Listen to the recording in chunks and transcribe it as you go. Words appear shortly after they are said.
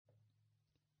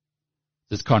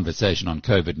This conversation on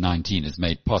COVID-19 is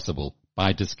made possible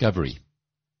by Discovery.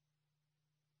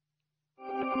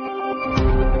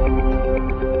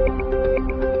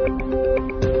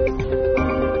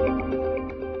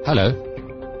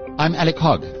 Hello, I'm Alec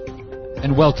Hogg,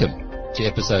 and welcome to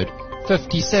episode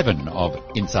 57 of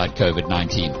Inside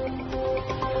COVID-19.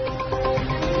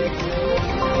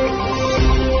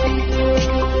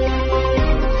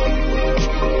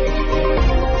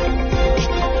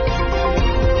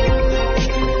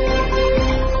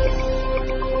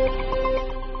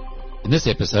 In this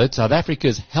episode, South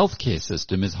Africa's healthcare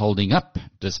system is holding up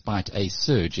despite a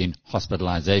surge in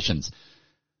hospitalizations.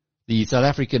 The South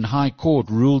African High Court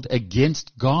ruled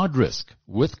against Guardrisk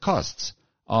with costs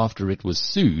after it was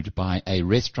sued by a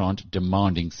restaurant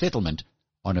demanding settlement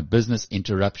on a business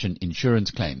interruption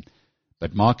insurance claim.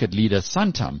 But market leader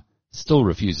Santam still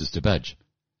refuses to budge.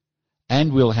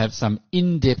 And we'll have some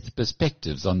in-depth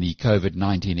perspectives on the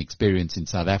COVID-19 experience in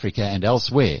South Africa and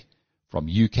elsewhere from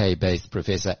UK-based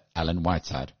Professor Alan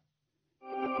Whiteside.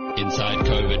 Inside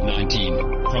COVID-19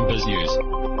 from BizNews.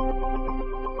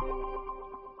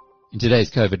 In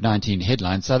today's COVID-19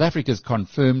 headlines, South Africa's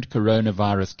confirmed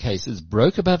coronavirus cases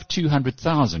broke above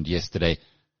 200,000 yesterday,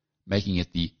 making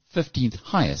it the 15th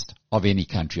highest of any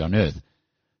country on earth.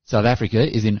 South Africa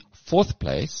is in 4th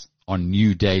place on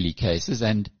new daily cases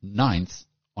and 9th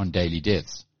on daily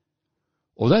deaths.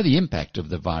 Although the impact of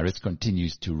the virus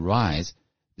continues to rise,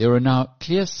 there are now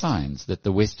clear signs that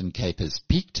the Western Cape has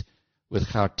peaked, with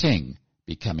Gauteng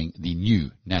becoming the new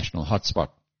national hotspot.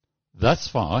 Thus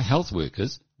far, health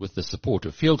workers, with the support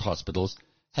of field hospitals,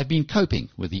 have been coping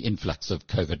with the influx of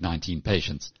COVID-19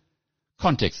 patients.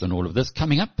 Context on all of this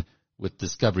coming up with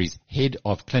Discovery's Head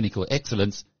of Clinical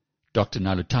Excellence, Dr.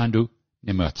 Naluthandu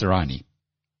Nemotsarani.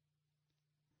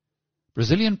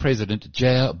 Brazilian President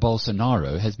Jair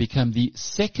Bolsonaro has become the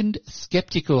second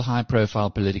skeptical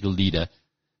high-profile political leader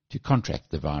to contract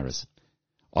the virus.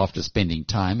 After spending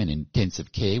time in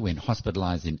intensive care when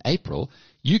hospitalized in April,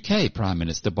 UK Prime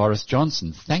Minister Boris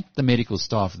Johnson thanked the medical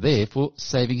staff there for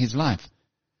saving his life.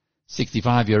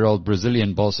 65-year-old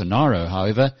Brazilian Bolsonaro,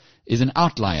 however, is an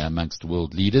outlier amongst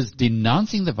world leaders,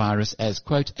 denouncing the virus as,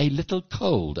 quote, a little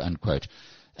cold, unquote,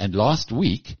 and last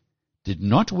week did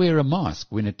not wear a mask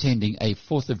when attending a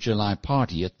 4th of July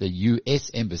party at the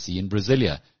US Embassy in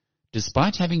Brasilia,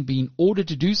 despite having been ordered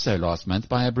to do so last month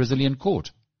by a Brazilian court.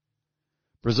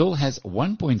 Brazil has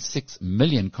 1.6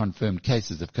 million confirmed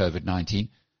cases of COVID-19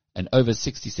 and over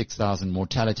 66,000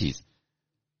 mortalities,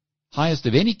 highest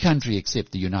of any country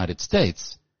except the United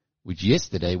States, which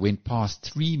yesterday went past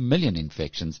 3 million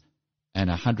infections and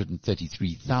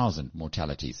 133,000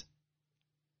 mortalities.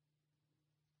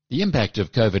 The impact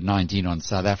of COVID-19 on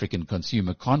South African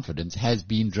consumer confidence has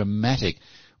been dramatic,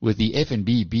 with the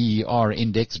FNB BER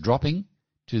index dropping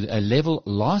to a level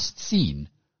last seen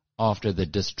after the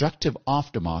destructive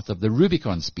aftermath of the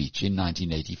Rubicon speech in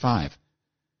 1985.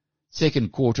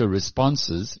 Second quarter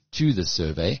responses to the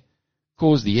survey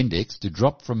caused the index to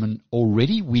drop from an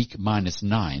already weak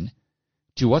 -9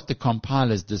 to what the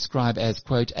compilers describe as,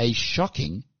 quote, a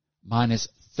shocking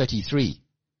 -33,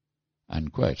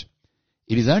 unquote.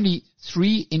 It is only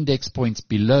 3 index points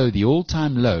below the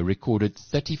all-time low recorded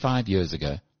 35 years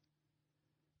ago.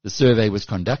 The survey was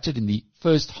conducted in the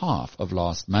first half of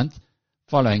last month,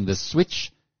 following the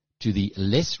switch to the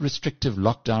less restrictive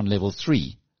lockdown level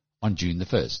 3 on June the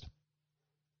 1st.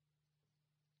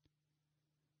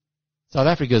 South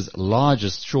Africa's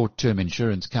largest short-term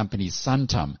insurance company,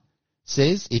 Santam,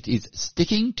 says it is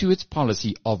sticking to its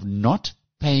policy of not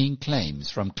paying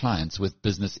claims from clients with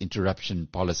business interruption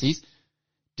policies,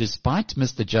 despite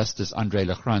Mr. Justice Andre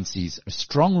Lachransi's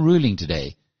strong ruling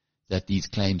today that these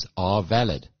claims are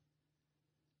valid.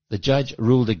 The judge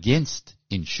ruled against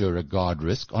insurer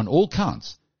Guardrisk on all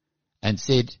counts and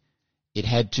said it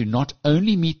had to not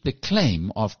only meet the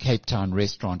claim of Cape Town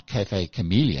restaurant Cafe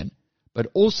Chameleon, but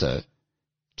also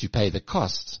to pay the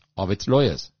costs of its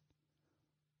lawyers.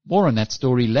 More on that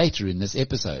story later in this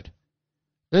episode.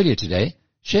 Earlier today,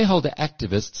 shareholder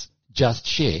activists Just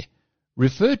Share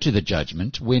referred to the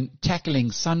judgment when tackling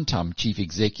Santam Chief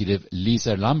Executive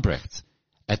Lisa Lambrechts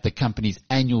at the company's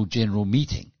annual general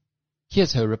meeting.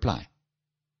 Here's her reply.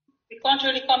 We can't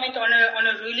really comment on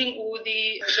a ruling or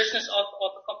the business of a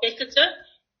competitor,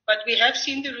 but we have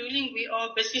seen the ruling. We are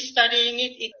busy studying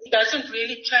it. It doesn't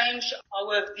really change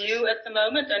our view at the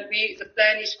moment, and the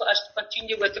plan is for us to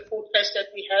continue with the court case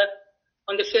that we have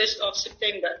on the 1st of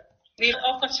September. We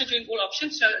are considering all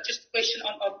options, so just a question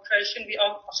on arbitration. We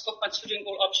are still considering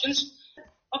all options.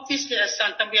 Obviously, as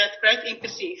Santam, we have great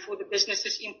empathy for the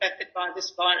businesses impacted by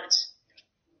this virus.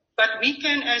 But we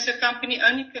can, as a company,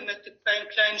 only commit to paying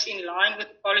claims in line with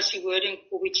the policy wording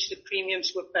for which the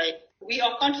premiums were paid. We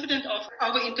are confident of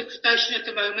our interpretation at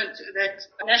the moment that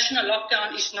national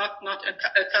lockdown is not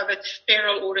a covered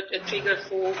peril or a trigger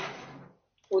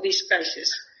for these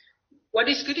cases. What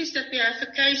is good is that we have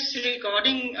a case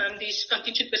regarding this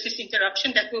contingent business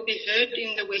interruption that will be heard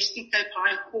in the Western Cape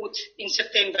High Court in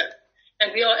September.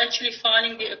 And we are actually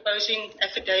filing the opposing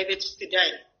affidavits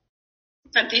today.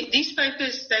 And these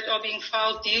papers that are being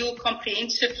filed deal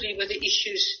comprehensively with the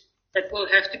issues that will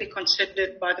have to be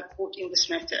considered by the court in this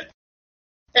matter.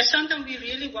 As Santam, we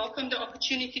really welcome the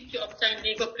opportunity to obtain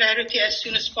legal clarity as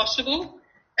soon as possible.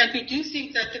 And we do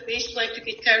think that the best way to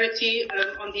get clarity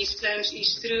on these claims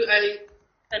is through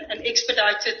an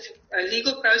expedited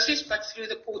legal process, but through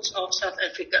the courts of South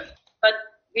Africa. But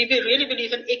we really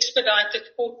believe in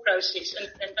expedited court process.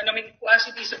 And I mean, for us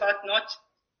it is about not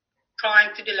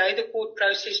trying to delay the court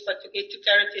process, but to get to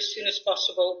clarity as soon as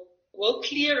possible will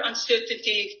clear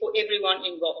uncertainty for everyone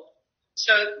involved.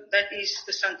 So that is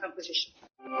the Santam position.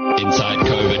 Inside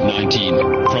COVID-19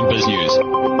 from BizNews.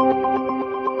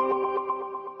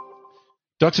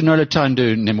 Dr.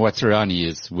 Noluthando Nemwatsarani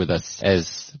is with us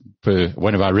as per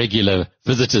one of our regular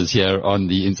visitors here on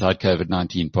the Inside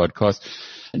COVID-19 podcast.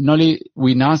 Noli,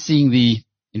 we're now seeing the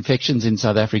infections in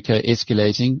South Africa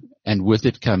escalating, and with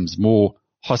it comes more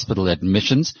hospital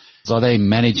admissions. Are they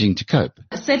managing to cope?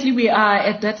 Certainly we are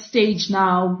at that stage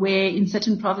now where in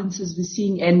certain provinces we're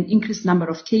seeing an increased number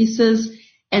of cases.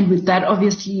 And with that,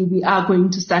 obviously, we are going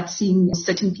to start seeing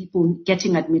certain people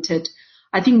getting admitted.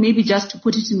 I think maybe just to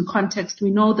put it in context,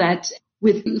 we know that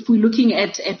if we're looking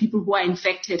at people who are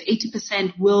infected,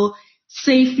 80% will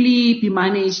safely be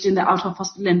managed in the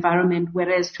out-of-hospital environment,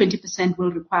 whereas 20%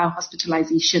 will require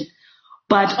hospitalization.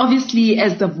 But obviously,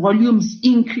 as the volumes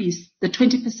increase, the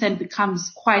 20%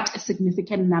 becomes quite a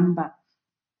significant number.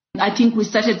 I think we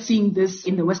started seeing this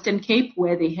in the Western Cape,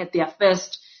 where they had their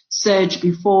first surge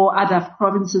before other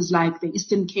provinces like the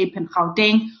Eastern Cape and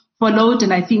Gauteng followed.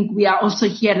 And I think we are also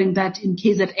hearing that in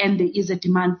KZN, there is a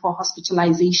demand for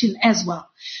hospitalization as well.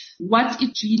 What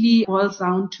it really boils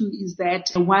down to is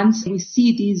that once we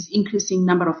see these increasing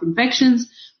number of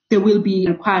infections, there will be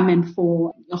a requirement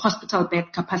for hospital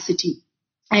bed capacity.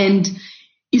 And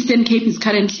Eastern Cape is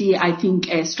currently, I think,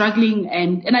 struggling.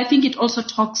 And I think it also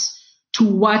talks to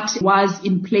what was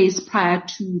in place prior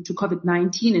to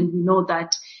COVID-19. And we know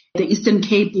that the Eastern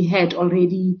Cape, they had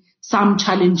already some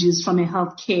challenges from a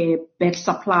healthcare bed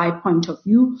supply point of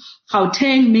view.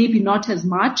 Gauteng, maybe not as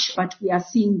much, but we are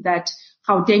seeing that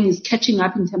Gauteng is catching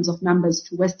up in terms of numbers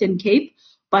to Western Cape.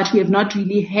 But we have not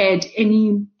really had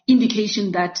any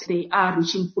indication that they are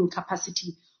reaching full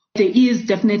capacity. There is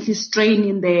definitely strain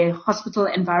in the hospital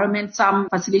environment, some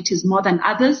facilities more than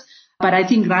others. But I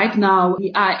think right now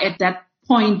we are at that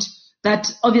point that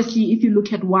obviously if you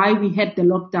look at why we had the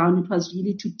lockdown, it was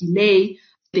really to delay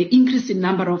the increase in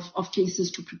number of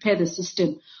cases to prepare the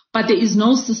system. But there is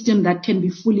no system that can be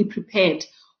fully prepared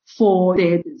for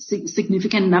the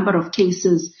significant number of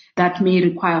cases that may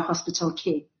require hospital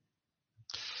care.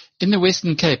 In the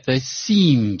Western Cape, they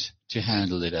seemed to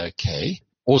handle it okay.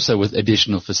 Also with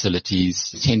additional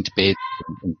facilities, tent beds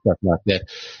and stuff like that.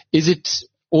 Is it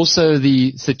also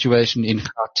the situation in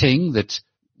Gauteng that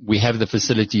we have the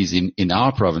facilities in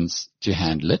our province to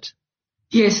handle it?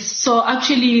 Yes. So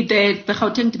actually the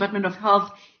Gauteng Department of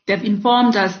Health, they've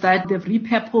informed us that they've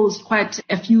repurposed quite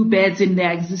a few beds in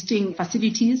their existing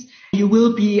facilities. You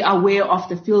will be aware of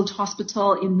the field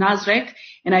hospital in Nasrec,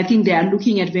 and I think they are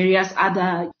looking at various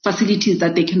other facilities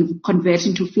that they can convert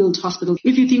into field hospitals.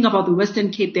 If you think about the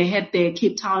Western Cape, they had the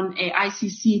Cape Town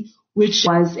ICC, which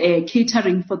was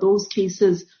catering for those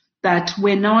cases that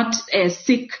were not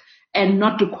sick and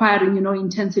not requiring,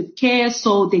 intensive care,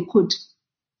 so they could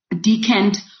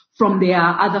decant from their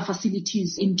other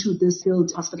facilities into this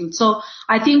field hospital. So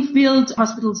I think field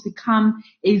hospitals become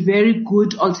a very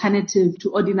good alternative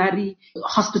to ordinary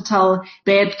hospital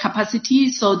bed capacity.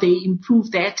 So they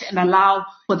improve that and allow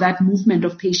for that movement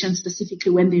of patients,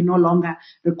 specifically when they no longer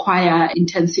require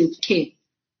intensive care.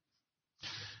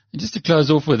 And just to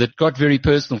close off with, it got very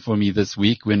personal for me this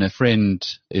week when a friend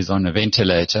is on a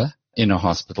ventilator in a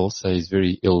hospital, so he's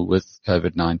very ill with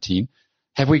COVID-19.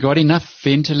 Have we got enough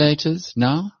ventilators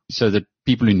now so that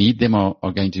people who need them are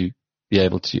going to be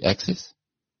able to access?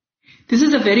 This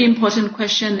is a very important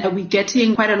question. We're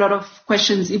getting quite a lot of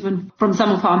questions even from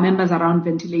some of our members around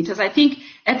ventilators. I think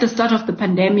at the start of the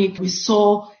pandemic, we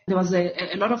saw there was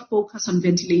a lot of focus on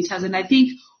ventilators. And I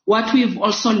think what we've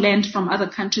also learned from other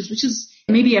countries, which is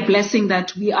maybe a blessing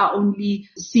that we are only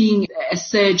seeing a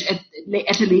surge at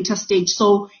a later stage.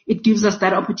 So it gives us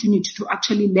that opportunity to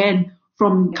actually learn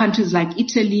from countries like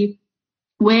Italy,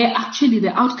 where actually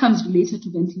the outcomes related to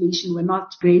ventilation were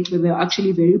not great, where they were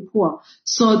actually very poor.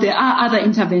 So there are other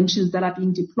interventions that are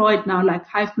being deployed now, like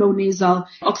high flow nasal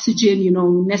oxygen,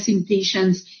 nursing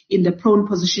patients in the prone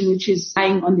position, which is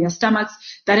lying on their stomachs,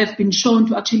 that have been shown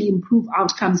to actually improve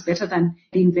outcomes better than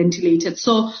being ventilated.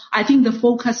 So I think the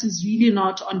focus is really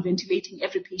not on ventilating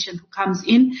every patient who comes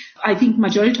in. I think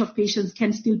majority of patients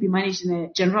can still be managed in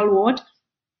a general ward,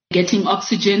 getting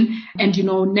oxygen and,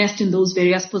 nest in those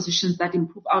various positions that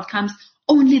improve outcomes.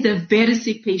 Only the very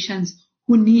sick patients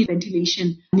who need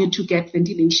ventilation need to get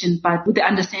ventilation, but with the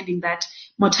understanding that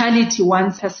mortality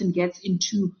once a person gets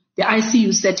into the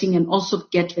ICU setting and also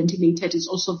get ventilated is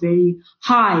also very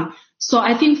high. So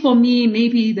I think for me,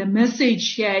 maybe the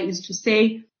message here is to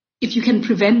say, if you can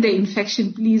prevent the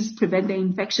infection, please prevent the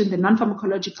infection. The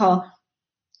non-pharmacological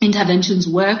interventions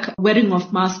work. Wearing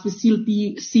of masks, we still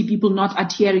see people not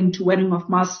adhering to wearing of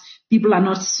masks. People are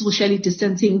not socially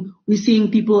distancing. We're seeing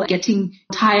people getting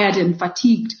tired and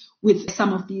fatigued with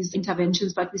some of these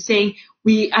interventions, but we're saying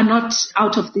we are not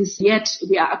out of this yet.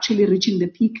 We are actually reaching the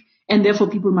peak, and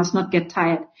therefore people must not get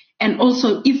tired. And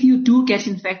also, if you do get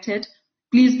infected,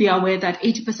 please be aware that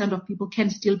 80% of people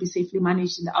can still be safely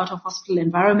managed in the out-of-hospital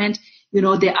environment. There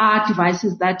are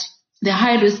devices that the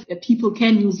high-risk people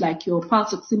can use, like your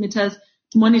pulse oximeters,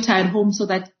 to monitor at home, so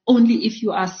that only if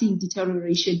you are seeing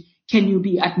deterioration can you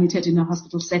be admitted in a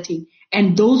hospital setting.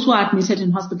 And those who are admitted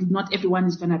in hospital, not everyone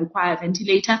is going to require a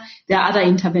ventilator. There are other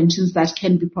interventions that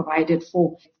can be provided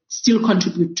for, still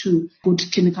contribute to good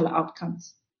clinical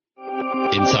outcomes.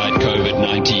 Inside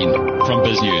COVID-19 from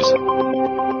BizNews.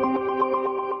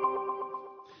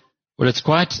 Well, it's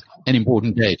quite an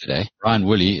important day today. Ryan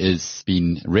Woolley has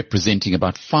been representing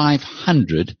about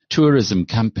 500 tourism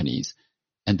companies,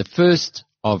 and the first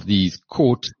of these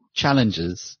court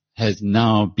challenges has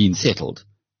now been settled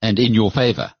and in your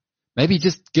favor. Maybe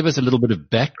just give us a little bit of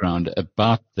background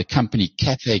about the company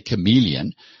Cafe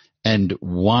Chameleon and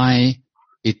why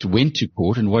it went to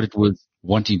court and what it was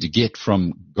wanting to get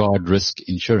from Guardrisk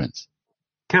Insurance.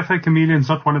 Cafe Chameleon is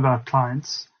not one of our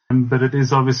clients, but it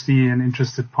is obviously an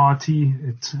interested party.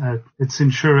 Its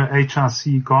insurer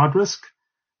HRC Guardrisk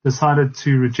decided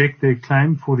to reject their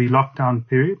claim for the lockdown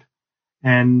period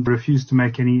and refused to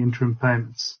make any interim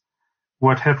payments.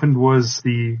 What happened was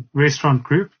the restaurant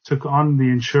group took on the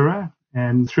insurer,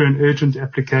 and through an urgent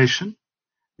application,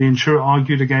 the insurer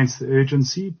argued against the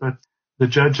urgency, but the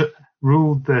judge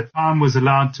ruled that time was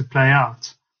allowed to play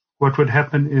out. What would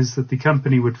happen is that the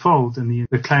company would fold and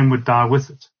the claim would die with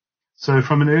it. So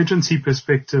from an urgency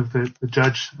perspective, the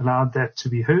judge allowed that to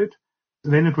be heard.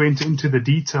 Then it went into the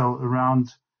detail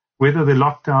around whether the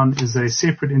lockdown is a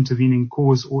separate intervening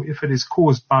cause or if it is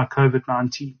caused by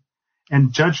COVID-19.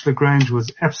 And Judge Lagrange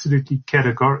was absolutely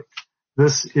categoric.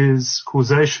 This is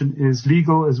causation is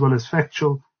legal as well as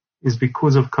factual, is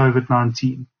because of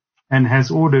COVID-19, and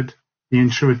has ordered the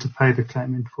insurer to pay the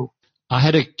claim in full. I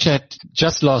had a chat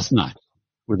just last night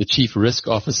with the chief risk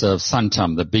officer of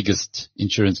Santam, the biggest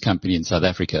insurance company in South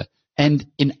Africa. And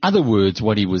in other words,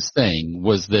 what he was saying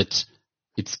was that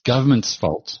it's government's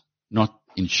fault, not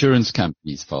insurance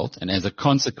companies' fault. And as a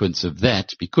consequence of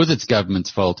that, because it's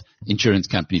government's fault, insurance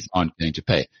companies aren't going to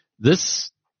pay.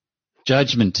 This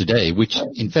judgment today, which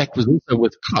in fact was also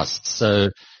with costs, so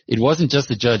it wasn't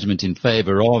just a judgment in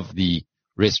favor of the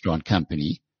restaurant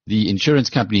company. The insurance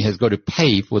company has got to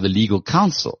pay for the legal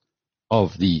counsel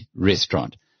of the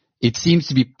restaurant. It seems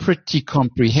to be pretty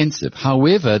comprehensive.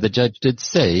 However, the judge did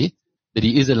say that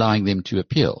he is allowing them to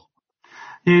appeal.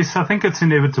 Yes, I think it's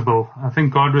inevitable. I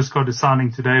think Guardrisk are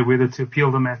deciding today whether to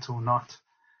appeal the matter or not.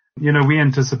 We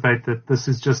anticipate that this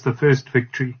is just the first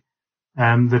victory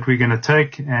that we're going to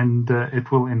take, and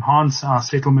it will enhance our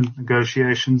settlement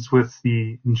negotiations with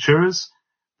the insurers.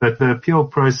 But the appeal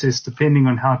process, depending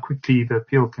on how quickly the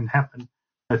appeal can happen,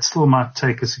 it still might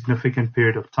take a significant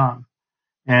period of time.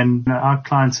 And our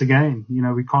clients, again,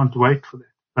 we can't wait for that.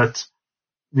 But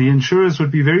the insurers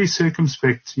would be very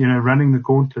circumspect, running the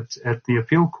gauntlet at the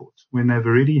appeal court when they've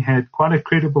already had quite a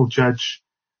credible judge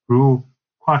rule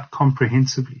quite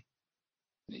comprehensively.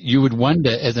 You would wonder,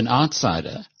 as an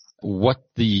outsider, what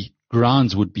the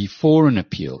grounds would be for an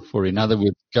appeal, for, in other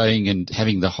words, going and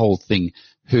having the whole thing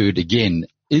heard again.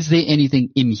 Is there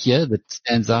anything in here that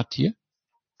stands out to you?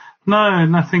 No,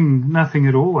 nothing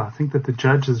at all. I think that the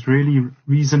judge has really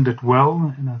reasoned it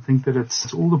well, and I think that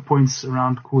it's all the points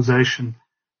around causation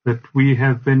that we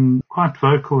have been quite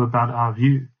vocal about our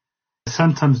view.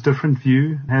 Santam's different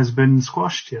view has been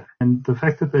squashed here, and the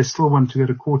fact that they still want to go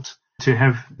to court to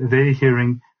have their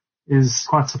hearing is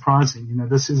quite surprising.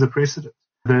 This is a precedent.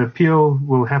 The appeal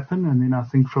will happen, and then I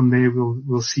think from there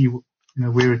we'll see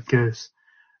where it goes.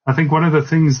 I think one of the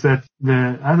things that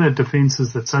the other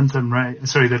defenses that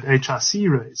that HRC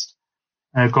raised,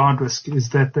 Guardrisk, is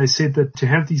that they said that to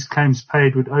have these claims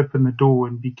paid would open the door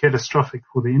and be catastrophic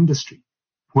for the industry.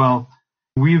 Well,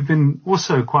 we've been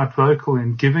also quite vocal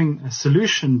in giving a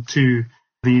solution to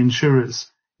the insurers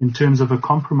in terms of a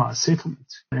compromise settlement.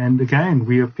 And again,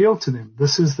 we appeal to them.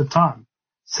 This is the time.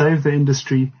 Save the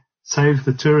industry, save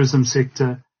the tourism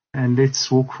sector, and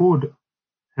let's walk forward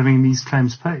having these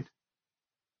claims paid.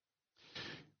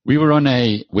 We were on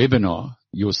a webinar,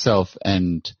 yourself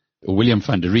and William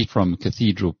van der Riet from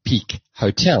Cathedral Peak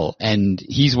Hotel, and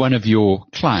he's one of your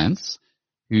clients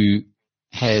who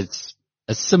has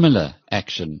a similar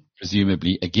action,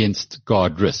 presumably, against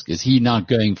Guardrisk. Is he now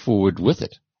going forward with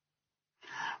it?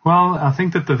 Well, I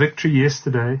think that the victory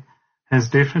yesterday has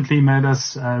definitely made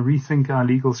us rethink our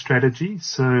legal strategy.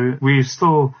 So we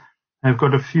still have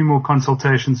got a few more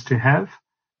consultations to have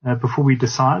before we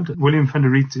decide. William van der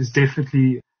Riet is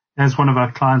definitely, as one of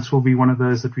our clients, will be one of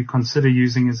those that we consider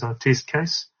using as our test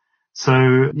case.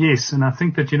 So yes, and I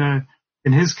think that,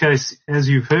 in his case, as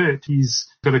you've heard, he's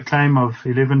got a claim of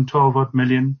 12 odd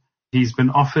million. He's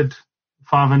been offered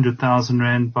 500,000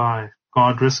 Rand by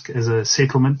Guardrisk as a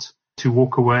settlement to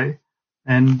walk away.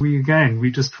 And we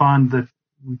just find that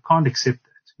we can't accept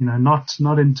that,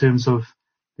 not in terms of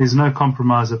there's no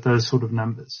compromise at those sort of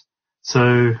numbers.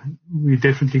 So we're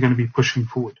definitely going to be pushing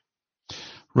forward.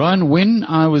 Ryan, when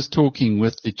I was talking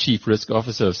with the Chief Risk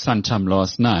Officer of Santam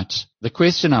last night, the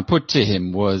question I put to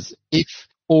him was, if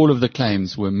all of the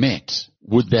claims were met,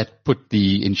 would that put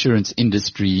the insurance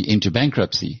industry into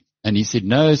bankruptcy? And he said,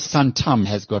 no, Santam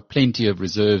has got plenty of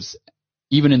reserves.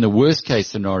 Even in the worst case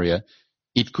scenario,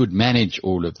 it could manage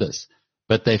all of this.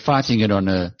 But they're fighting it on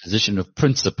a position of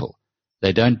principle.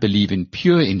 They don't believe in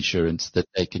pure insurance that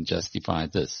they can justify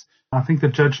this. I think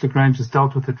that Judge Lagrange has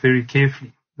dealt with it very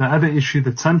carefully. The other issue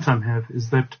that Santam have is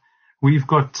that we've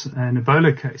got an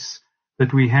Ebola case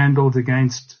that we handled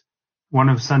against one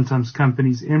of Santam's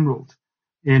companies, Emerald,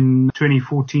 in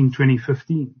 2014,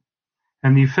 2015.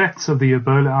 And the effects of the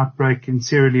Ebola outbreak in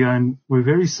Sierra Leone were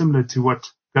very similar to what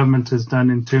government has done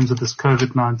in terms of this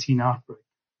COVID-19 outbreak.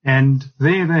 And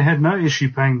there they had no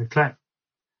issue paying the claim.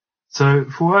 So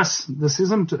for us, this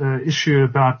isn't an issue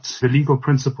about the legal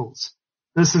principles.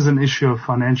 This is an issue of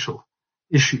financial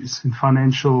issues and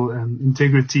financial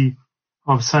integrity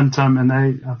of Santam. And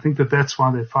I think that that's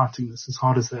why they're fighting this as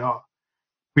hard as they are.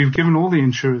 We've given all the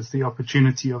insurers the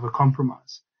opportunity of a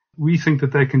compromise. We think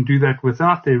that they can do that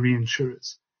without their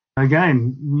reinsurers.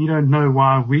 Again, we don't know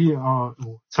why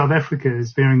South Africa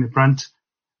is bearing the brunt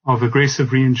of aggressive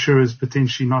reinsurers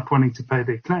potentially not wanting to pay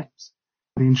their claims.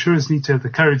 The insurers need to have the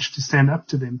courage to stand up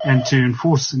to them and to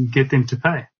enforce and get them to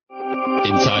pay.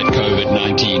 Inside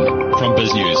COVID-19 from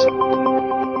BizNews.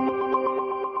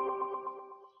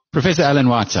 Professor Alan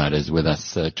Whiteside is with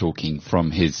us talking from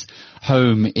his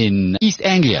home in East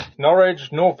Anglia.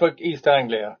 Norwich, Norfolk, East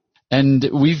Anglia. And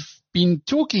we've been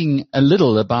talking a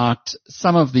little about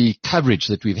some of the coverage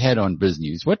that we've had on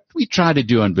BizNews. What we try to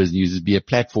do on BizNews is be a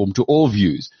platform to all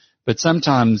views. But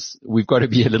sometimes we've got to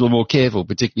be a little more careful,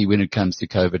 particularly when it comes to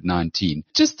COVID-19.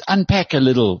 Just unpack a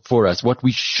little for us what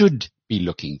we should be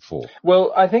looking for.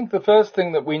 Well, I think the first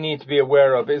thing that we need to be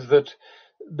aware of is that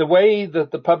the way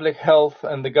that the public health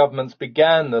and the governments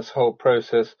began this whole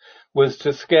process was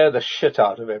to scare the shit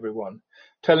out of everyone,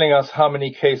 telling us how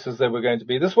many cases there were going to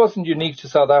be. This wasn't unique to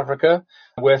South Africa,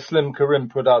 where Slim Karim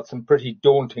put out some pretty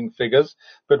daunting figures,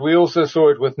 but we also saw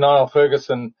it with Niall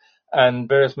Ferguson and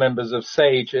various members of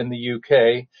SAGE in the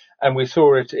UK, and we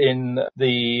saw it in the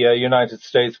United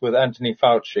States with Anthony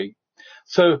Fauci.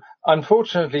 So,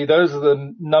 unfortunately, those are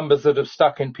the numbers that have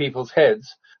stuck in people's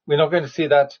heads. We're not going to see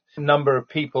that number of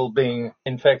people being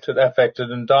infected, affected,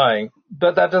 and dying,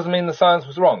 but that doesn't mean the science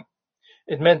was wrong.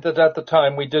 It meant that at the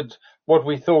time we did what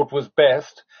we thought was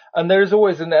best, and there is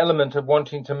always an element of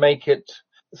wanting to make it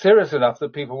serious enough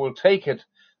that people will take it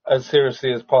as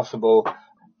seriously as possible,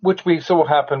 which we saw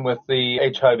happen with the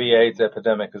HIV/AIDS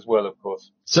epidemic as well, of course.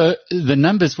 So the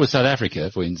numbers for South Africa,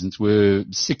 for instance, were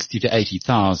 60 to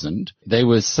 80,000. They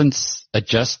were since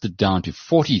adjusted down to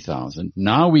 40,000.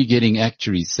 Now we're getting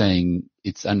actuaries saying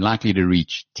it's unlikely to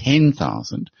reach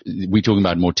 10,000. We're talking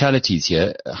about mortalities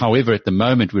here. However, at the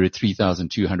moment we're at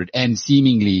 3,200 and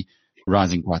seemingly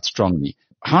rising quite strongly.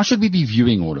 How should we be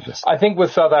viewing all of this? I think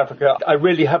with South Africa, I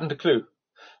really haven't a clue.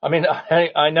 I mean,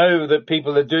 I know that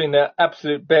people are doing their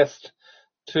absolute best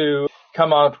to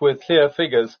come out with clear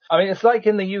figures. I mean, it's like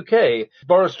in the UK.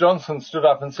 Boris Johnson stood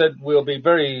up and said we'll be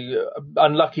very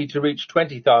unlucky to reach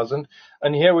 20,000,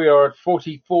 and here we are at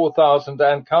 44,000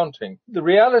 and counting. The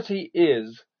reality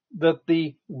is that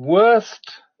the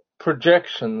worst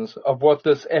projections of what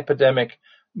this epidemic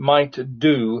might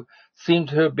do seem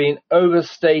to have been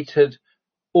overstated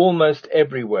almost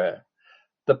everywhere.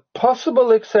 The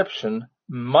possible exception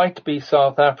might be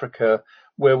South Africa,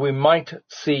 where we might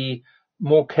see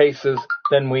more cases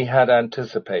than we had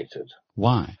anticipated.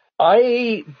 Why?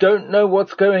 I don't know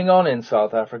what's going on in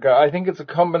South Africa. I think it's a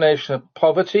combination of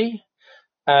poverty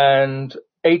and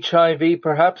HIV,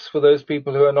 perhaps, for those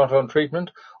people who are not on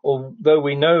treatment, although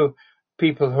we know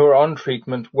people who are on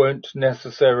treatment won't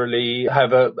necessarily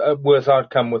have a worse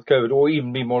outcome with COVID or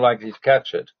even be more likely to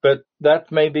catch it. But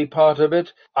that may be part of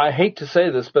it. I hate to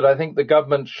say this, but I think the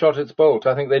government shot its bolt.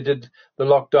 I think they did the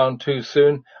lockdown too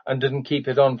soon and didn't keep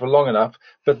it on for long enough.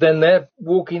 But then they're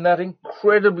walking that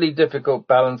incredibly difficult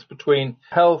balance between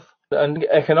health and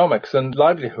economics and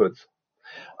livelihoods.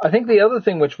 I think the other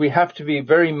thing which we have to be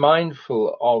very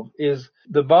mindful of is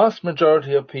the vast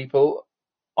majority of people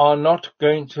are not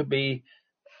going to be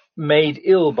made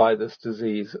ill by this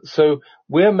disease. So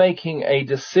we're making a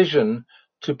decision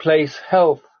to place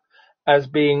health as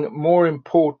being more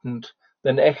important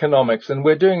than economics, and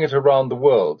we're doing it around the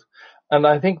world. And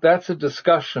I think that's a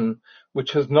discussion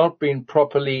which has not been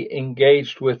properly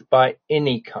engaged with by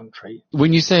any country.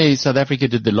 When you say South Africa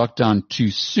did the lockdown too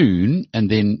soon and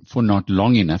then for not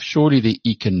long enough, surely the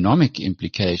economic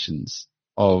implications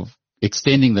of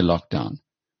extending the lockdown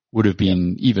would have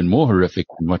been even more horrific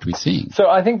than what we're seeing. So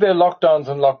I think there are lockdowns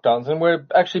and lockdowns, and we're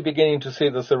actually beginning to see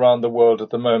this around the world at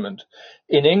the moment.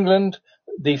 In England,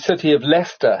 the city of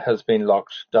Leicester has been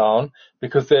locked down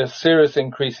because there's a serious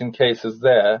increase in cases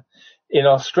there. In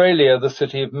Australia, the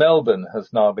city of Melbourne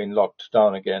has now been locked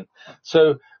down again.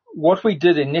 So what we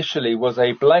did initially was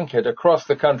a blanket across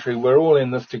the country. We're all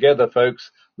in this together,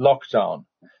 folks, lockdown.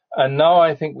 And now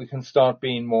I think we can start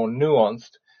being more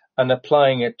nuanced and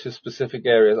applying it to specific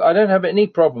areas. I don't have any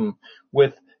problem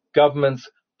with governments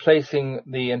placing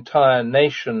the entire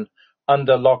nation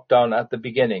under lockdown at the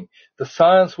beginning. The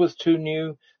science was too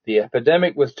new. The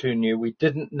epidemic was too new. We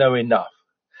didn't know enough.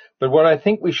 But what I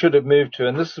think we should have moved to,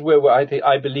 and this is where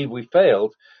I believe we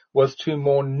failed, was to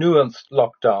more nuanced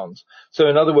lockdowns. So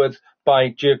in other words, by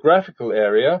geographical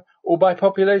area or by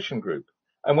population group.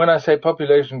 And when I say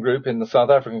population group in the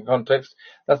South African context,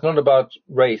 that's not about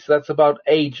race, that's about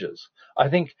ages. I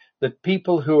think that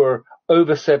people who are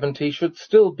over 70 should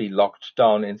still be locked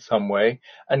down in some way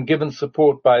and given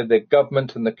support by the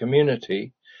government and the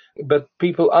community. But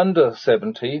people under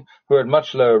 70 who are at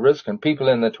much lower risk and people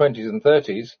in their 20s and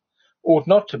 30s ought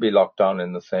not to be locked down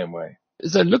in the same way.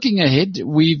 So looking ahead,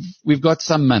 we've got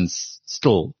some months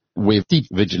still where deep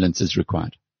vigilance is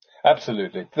required.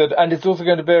 Absolutely. And it's also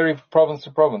going to vary province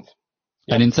to province.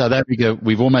 Yeah. And in South Africa,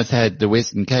 we've almost had the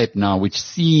Western Cape now, which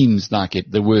seems like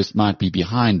the worst might be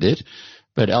behind it.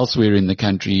 But elsewhere in the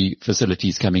country,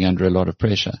 facilities coming under a lot of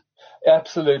pressure.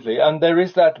 Absolutely. And there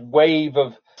is that wave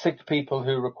of sick people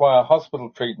who require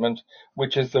hospital treatment,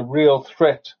 which is the real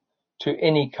threat to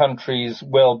any country's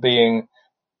well-being,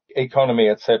 economy,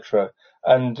 etc.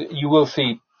 And you will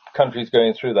see countries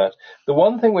going through that. The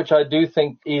one thing which I do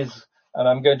think is, and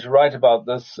I'm going to write about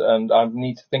this, and I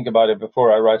need to think about it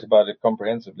before I write about it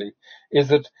comprehensively, is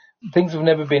that things have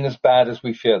never been as bad as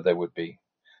we feared they would be.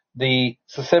 The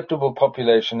susceptible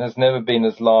population has never been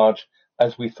as large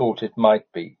as we thought it might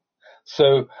be.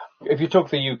 So if you took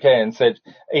the UK and said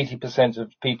 80%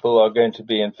 of people are going to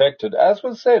be infected, as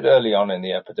was said early on in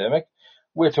the epidemic,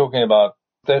 we're talking about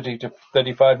 30 to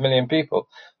 35 million people.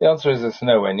 The answer is it's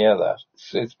nowhere near that.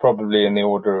 It's probably in the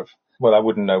order of, well, I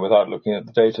wouldn't know without looking at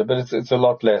the data, but it's a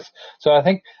lot less. So I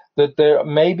think that there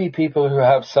may be people who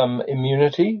have some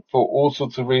immunity for all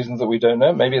sorts of reasons that we don't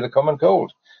know. Maybe the common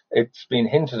cold. It's been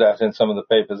hinted at in some of the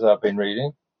papers I've been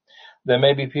reading. There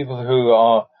may be people who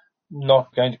are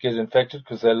not going to get infected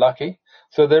because they're lucky.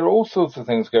 So there are all sorts of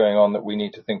things going on that we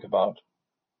need to think about.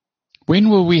 When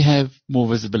will we have more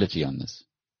visibility on this?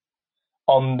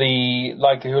 On the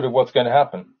likelihood of what's going to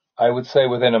happen, I would say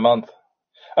within a month.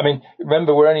 I mean,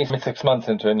 remember, we're only 6 months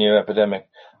into a new epidemic,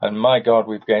 and my God,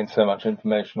 we've gained so much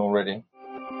information already.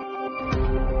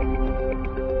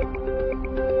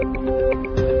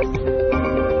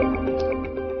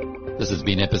 This has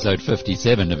been episode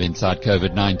 57 of Inside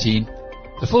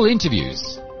COVID-19. The full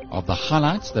interviews of the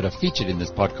highlights that are featured in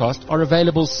this podcast are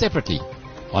available separately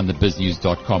on the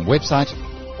biznews.com website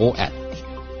or app.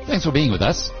 Thanks for being with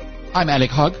us. I'm Alec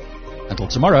Hogg. Until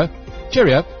tomorrow,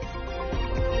 cheerio.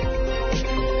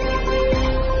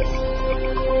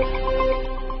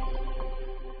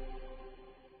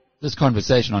 This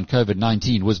conversation on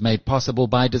COVID-19 was made possible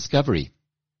by Discovery.